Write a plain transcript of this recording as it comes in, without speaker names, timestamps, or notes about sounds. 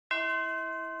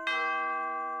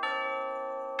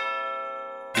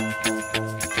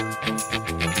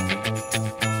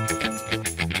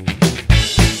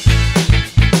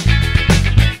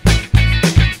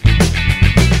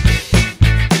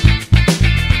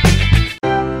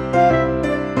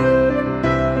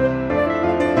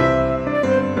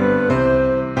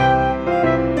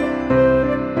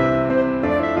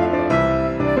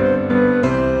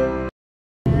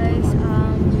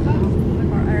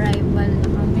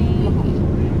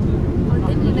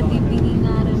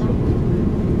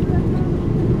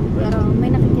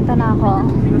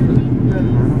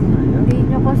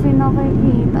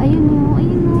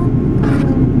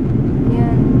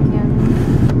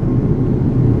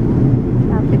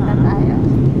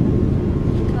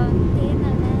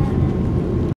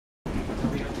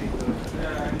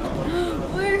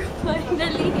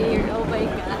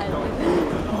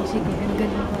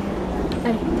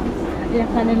Iyak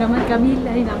ka na naman,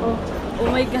 Camila. Ay, nako. Oh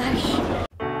my gosh.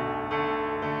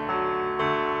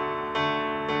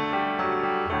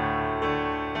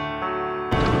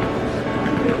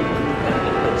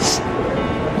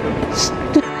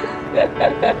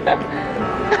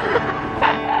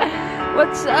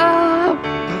 What's up?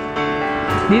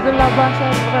 Dito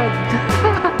labasan, Brad.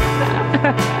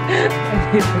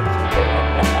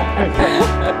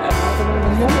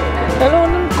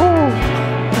 Talonan ko.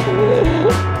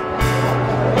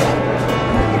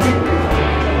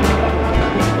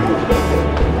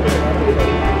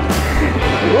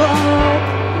 Wow!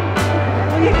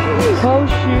 How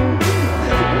shoot?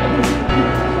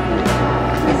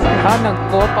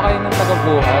 Nagkopa kayo ng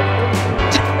taga-buhat.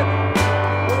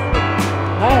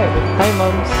 Hi! Hi,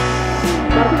 moms!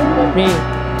 Me!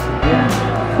 Yeah.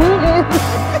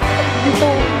 Dito!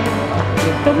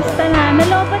 Kamusta na?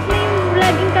 Nalobat na yung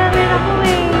vlogging camera ko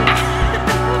eh.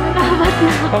 Nalobat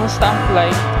na. Kamusta ang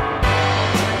flight?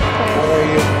 How are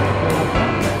you?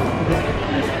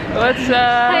 What's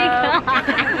up? Hi ka!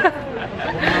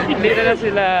 Dito na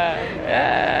sila.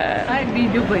 Ay,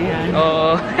 video ba yan?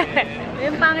 Oo.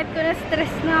 Yung pangit ko na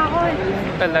stress na ako eh.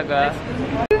 Talaga?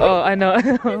 Oh, ano?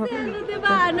 Kasi ano,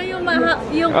 diba? Ano yung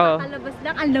kakalabas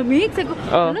lang? Ang lamig. Sabi ko,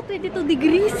 ano, 22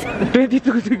 degrees?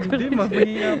 22 degrees? Hindi,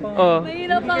 mahina pa.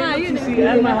 Mahina pa nga yun eh.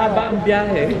 Siya, mahaba ang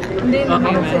biyahe. Hindi,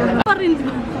 mahaba pa rin.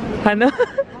 Ano?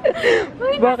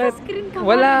 Bakit?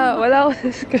 Wala ako sa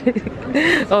screen.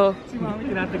 Oh. Si Mami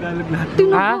tinatagalog lahat.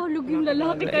 Tinagalog yung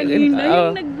lalaki kanina.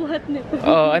 Yung nagbuhat nito.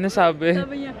 Oh, ano sabi?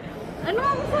 Sabi niya, ano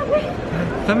ang sabi?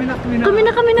 Kami na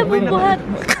nagbubuhat.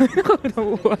 Kami na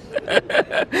bubuhat.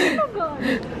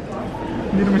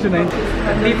 Hindi naman siya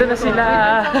naintindihan. Dito na sila.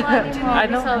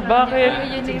 Ano? Bakit?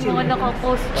 Yun yung mga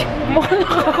nakakostume. Mga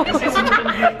nakakostume.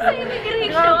 Sa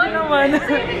immigration. Naman.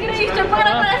 Sa immigration.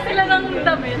 Parang wala sila ng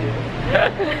damit.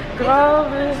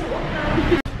 Grabe.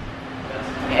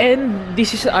 And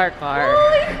this is our car.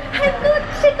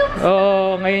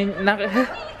 Oh, ngayon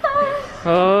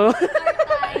Oh.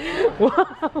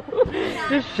 Wow.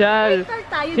 Social.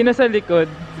 Sino sa likod?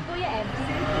 Si Kuya Ed.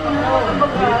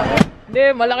 Hindi,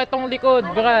 malaki tong likod,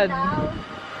 Brad.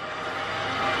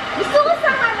 Gusto ko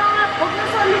sa harap. Huwag na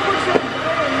sa likod siya.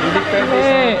 Hindi pwede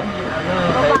sa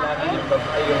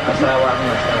yung asawa ang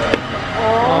asawa.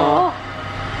 Oo.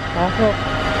 Pasok.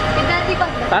 Si Daddy ba?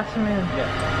 Taas mo yun.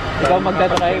 Ikaw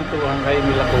magdadrive. Tuwang kayo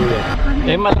nila kuya.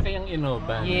 Eh, malaki ang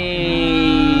Innova.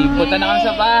 Yay! Punta na kami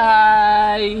sa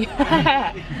bahay!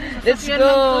 Let's go!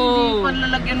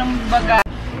 Panlalagyan ng baga.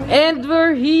 And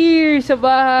we're here sa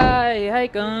bahay! Hi,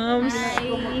 Coms!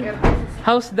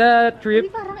 How's the trip?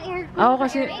 Parang aircon. Ako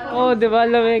kasi, diba,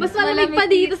 lamig. Mas malamig pa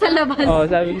dito sa labas.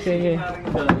 Sabi ko sa inyo.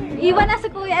 Iwan na si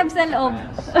Kuya M sa loob.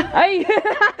 Ay!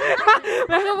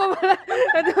 Meron pa pala.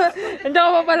 Nandiyan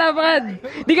ka pa pala, Brad.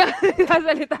 Di ka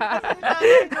sasalita.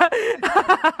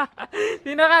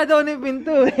 Tinaka daw ni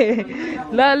pinto eh.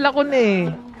 Lalakon eh.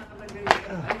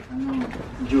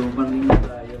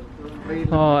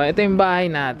 Ito yung bahay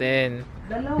natin.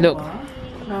 Look.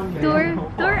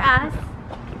 Tour us.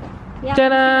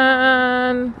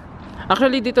 Tcharan!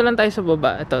 Actually, dito lang tayo sa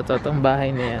baba. Itong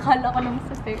bahay na yan. Kala ko naman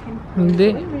sa second.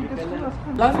 Hindi.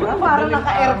 Parang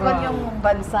naka-aircon yung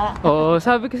bansa. Oo,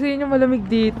 sabi kasi yun yung malamig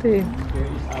dito eh.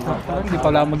 Hindi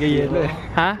pala mag-yelo eh.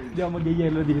 Ha? Hindi ako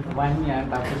mag-yelo dito. 1 yan,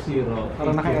 tapos 0.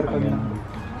 Parang naka-aircon yun.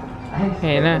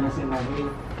 Ayun na.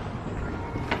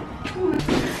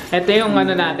 Ito yung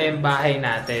ano natin, bahay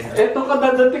natin. Ito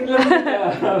kadadating lang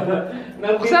niya.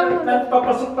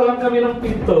 Nagpapasok pa lang kami ng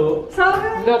pinto.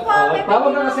 Look,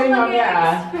 Tawag ka na sa inyo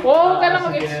mamaya huwag ka lang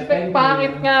mag-expect.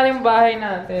 Pangit nga yung bahay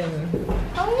natin.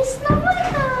 Pangis naman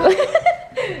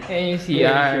Ayan yung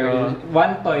CR.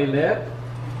 One toilet.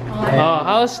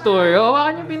 House tour.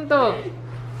 Hawakan yung pinto.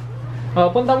 Oh,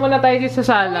 punta muna tayo dito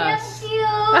sa Salas.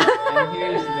 And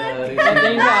here's the Ito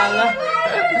yung sala.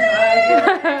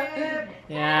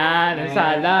 Yan, ang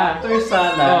sala. After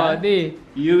sala, Oh, di.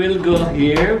 you will go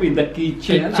here with the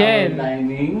kitchen, Kitchen. our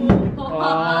dining.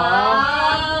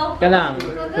 Oh. Kalang.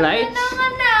 Lights.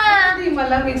 Hindi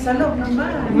malamig sa loob ng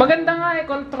bahay. Maganda nga eh,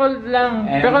 controlled lang.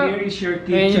 And Pero, here is your ayan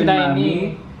yung kitchen, dining.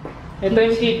 Mami. Ito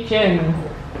yung kitchen.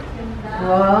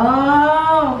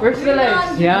 Wow! Where's the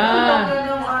lights? Yan.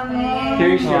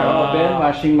 Here's your Wow. oven,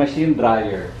 washing machine,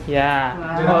 dryer. Yeah.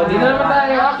 Oh, dito naman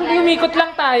tayo. Actually, umikot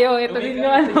lang tayo. Ito din yung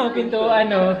ano, pintuan,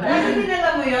 ano. Hindi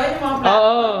alam mo yun, yung mga plato.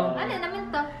 Oo. Ano naman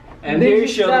to? And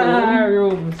here's your room.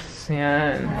 rooms.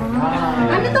 Yan.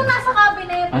 Ano itong nasa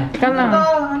cabinet? Ka lang.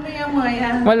 Ano yung mga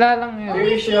yan? Wala lang yun.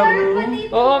 Here's your room.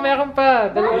 Oo, meron pa.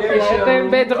 Dalawa pa. Ito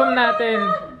yung bedroom natin.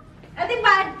 Ito yung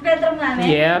bedroom namin?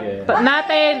 Yep. Yeah.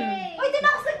 Natin! Uy, din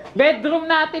ako sa... Bedroom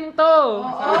natin to!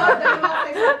 Oo, dalawa sa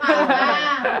isang kama.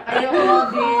 Ayoko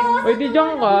din. Uy, di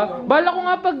dyan ka. Bala ko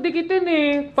nga pagdikitin eh.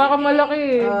 Para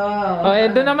malaki eh. Oh,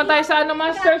 eh, doon naman tayo sa ano,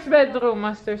 master's bedroom.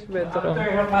 Master's bedroom. After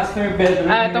her master bedroom.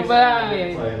 Ah, ito here's pala the eh.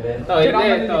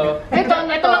 toilet. Ito.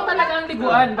 Ito lang talaga ang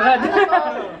liguan, Brad.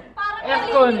 Parang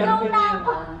Aircon. naliligaw na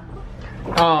ako.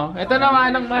 Oh, ito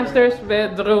naman ang master's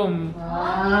bedroom.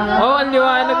 Oh, ang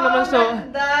liwanag naman so.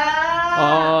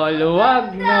 Oh,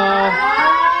 luwag na.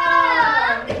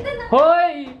 Ah! Ganda na.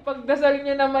 Hoy! Pagdasal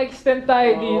nyo na ma-extend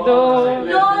tayo dito.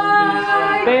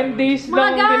 Lord! 10 days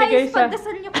lang Mga binigay guys, sa...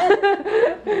 pagdasal niyo po.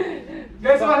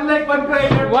 Guys, one like, one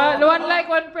prayer. One like,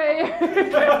 one prayer.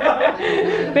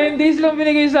 10 days lang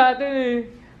binigay sa atin eh.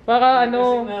 Para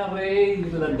ano... Kasi na Ray,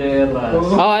 ladera.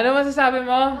 Oh, ano masasabi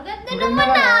mo? Ganda naman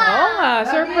ah. Oo nga,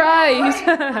 surprise!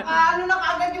 Ano na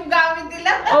kaagad yung gamit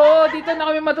nila? Oo, dito na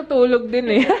kami matutulog din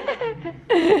eh.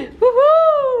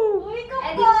 Woohoo! Uy,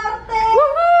 kaporte.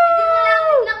 Hindi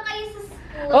mo lang kayo sa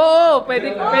school. Oo, pwede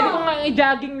ko nga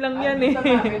i-jogging lang yan eh.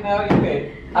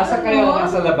 Asa kayo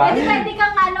nasa labas? Pwede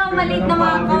kang ano, maliit na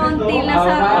mga konti lang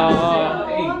sa...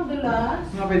 Ang dulas.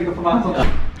 Pwede ka pumasok.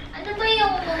 Ano ba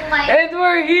yung may... And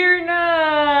we're here na!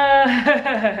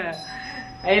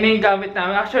 Ayun na yung gamit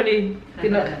namin. Actually,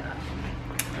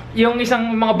 yung isang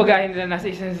mga bagahe nila nasa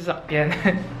isang sasakyan.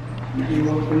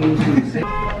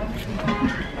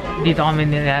 Dito kami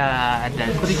nila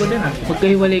dad.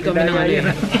 Magkahiwalay kami ng ano yun.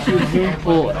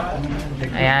 Oo.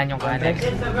 Ayan yung kanin.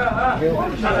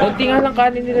 Kunti nga lang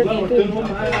kanin nila dito.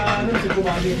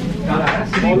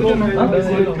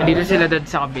 Dito sila dad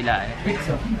sa kabila eh.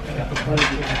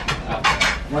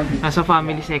 Nasa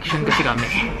family section kasi kami.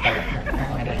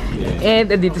 And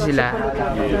dito sila.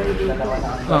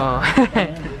 Oh.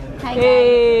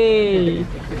 Hey!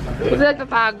 Kung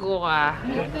nagtatago ka.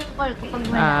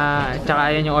 Tsaka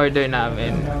yan yung order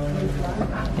namin.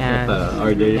 Yan.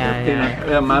 Order. Yan.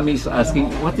 Mommy is asking,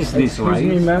 what is this rice?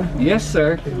 Excuse me, ma'am. Yes,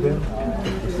 sir.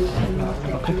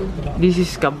 This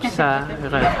is kabsa.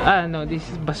 No, this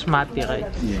is basmati rice.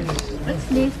 Yes. What's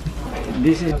this?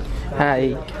 This is...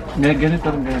 Hi. Ganito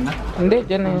rin gana? Hindi,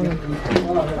 dyan na yun.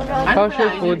 How's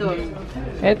your food?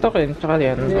 Eto kin, tsaka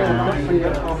yan.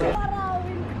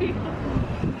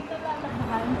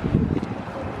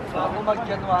 Ako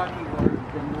mag-January or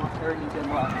early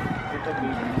January.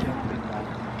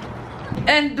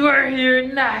 And we're here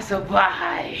na sa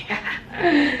bahay.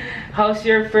 How's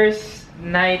your first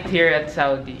night here at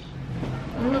Saudi?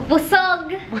 Busog.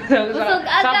 Busog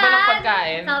agad. Saan ba ng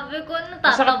pagkain? Sabi ko,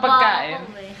 Masarap natataba pagkain?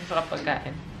 ako eh. Masarap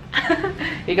pagkain.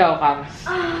 Ikaw, Kams.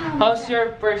 How's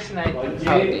your first night in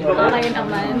Saudi? Okay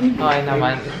naman. Okay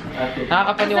naman.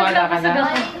 Nakakapaniwala ka na?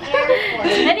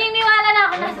 Naniniwala na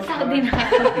ako nasa Saudi na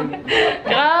ako.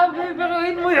 Grabe,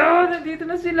 paruin mo yun. Nandito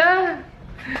na sila.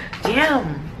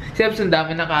 Damn. Siyempre, ang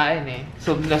dami na kain eh.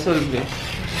 Solve na solve eh.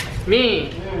 Me,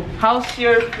 how's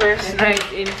your first night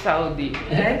in Saudi?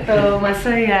 Eto,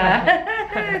 masaya.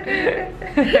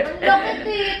 Ang laki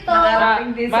dito.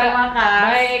 Nakarating din sa wakas.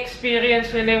 May experience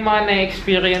nyo na yung mga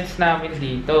na-experience namin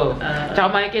dito. Tsaka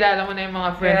makikilala mo na yung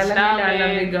mga friends namin.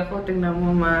 Nilalamig ako, tingnan mo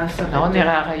masa. Ako,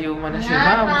 nirakayuma na si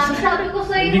Nga, ma'am. sabi ko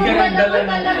sa'yo, Hindi ka wala nagdala ka ng-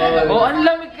 talaga. Oo, ang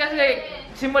lamig kasi.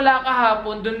 Simula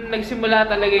kahapon, dun nagsimula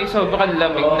talaga yung sobrang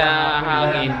lamig na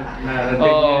hangin.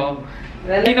 Oo.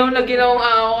 Ginaw na ginaw ang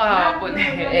ako kahapon.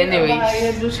 Anyways,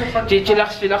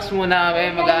 chichilax muna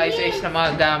kami, mag-ayos-ayos na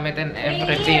mga gamit and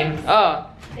everything. Oh,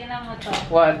 Tingnan mo to.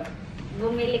 what?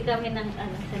 Bumili kami ng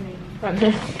ano, sanay. Ano?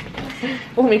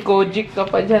 Oh, may Kojik ka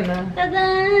pa dyan, ha? Tada!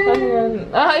 Ano yan?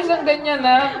 Ah, isang ganyan,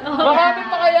 ha? Marami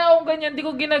pa kaya akong ganyan, di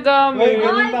ko ginagamit.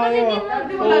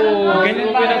 Oo, ganyan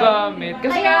ko ginagamit.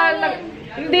 Kasi nga,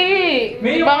 hindi.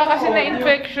 Baka kasi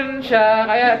na-infection siya,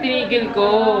 kaya tinigil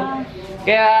ko.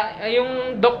 Kaya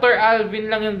yung Dr. Alvin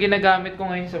lang yung ginagamit ko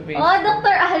ngayon sa face. Oh,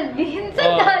 Dr. Alvin.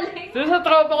 Saan galing? Doon sa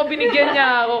tropa ko binigyan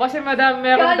niya ako kasi madam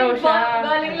meron daw siya.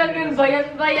 Galing lang yun.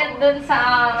 Bayan doon sa,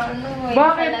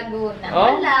 Bakit? sa Laguna.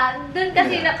 Oh? Wala. Doon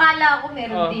kasi nakala ko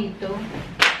meron dito.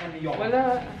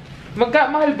 Wala.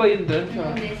 Mahal ba yun doon?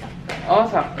 Hindi, sakto. Oh,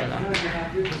 sakto lang.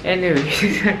 Anyway.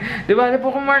 Di ba?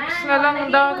 Po kung marks na lang.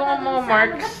 Ang dami ko mga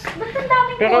marks. Ba't ang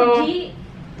daming Pero, koji?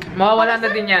 mawawala na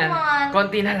din yan.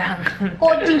 Konti na lang.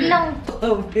 Koji lang.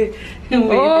 Oh!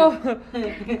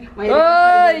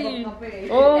 Oy!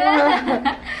 Oh!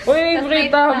 Uy, may free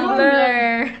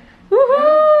tumbler!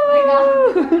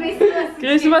 Woohoo!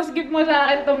 Christmas gift mo sa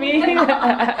akin, Tommy. Sabi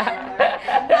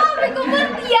ko,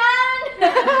 ba't yan?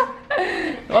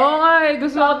 Oo nga eh.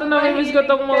 Gusto ko ito namimiss ko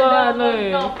itong mga ano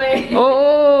eh.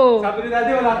 Oo! Sabi ni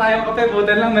Daddy, wala tayong kape,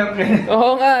 butan lang meron kayo.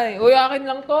 Oo nga eh. Uy, akin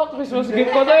lang to. Christmas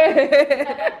gift ko to eh.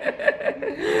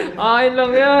 Akin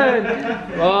lang yan.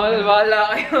 Wala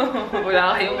kayo. Wala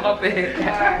kayong kape.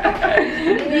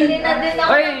 Binili na din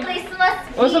ako Oy, ng Christmas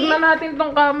gift. usog na natin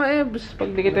tong kama eh.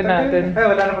 Pagdikitin natin. Ay,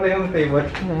 wala na pala yung table.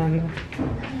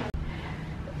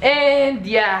 And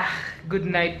yeah, good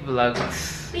night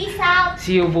vlogs. Peace out.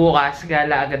 See you bukas.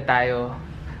 Gala agad tayo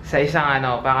sa isang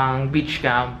parang beach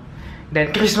camp.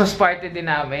 Then Christmas party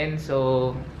din namin.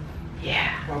 So,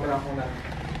 yeah.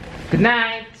 Good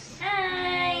night.